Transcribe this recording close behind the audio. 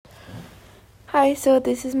Hi, so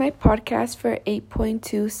this is my podcast for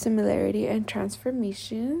 8.2 Similarity and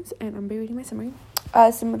Transformations, and I'm reading my summary.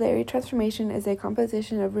 Similarity transformation is a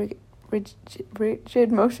composition of rigid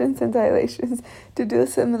motions and dilations. To do a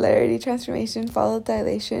similarity transformation, follow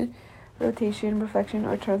dilation, rotation, reflection,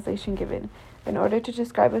 or translation given. In order to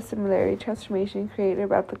describe a similarity transformation, create a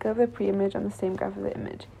replica of the pre-image on the same graph of the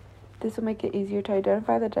image. This will make it easier to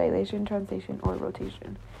identify the dilation, translation, or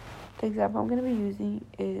rotation. The example I'm going to be using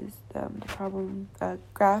is the problem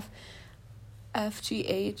graph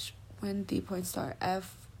FGH when D points are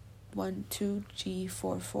F12,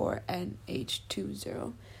 G44, and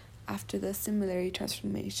H20. After the similarity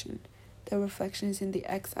transformation, the reflection is in the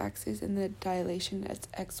x-axis and the dilation is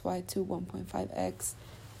xy to 1.5x,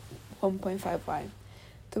 1.5y.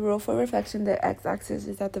 The rule for reflection, the x-axis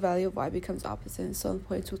is that the value of y becomes opposite, so the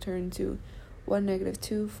points will turn to 1,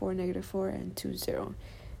 -2, 4, -4, and 2, 0.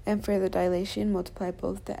 And for the dilation, multiply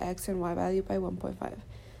both the x and y value by 1.5.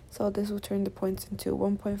 So this will turn the points into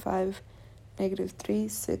 1.5, -3,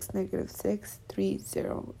 6, -6, 3,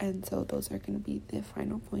 0. And so those are going to be the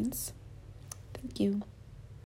final points. Thank you.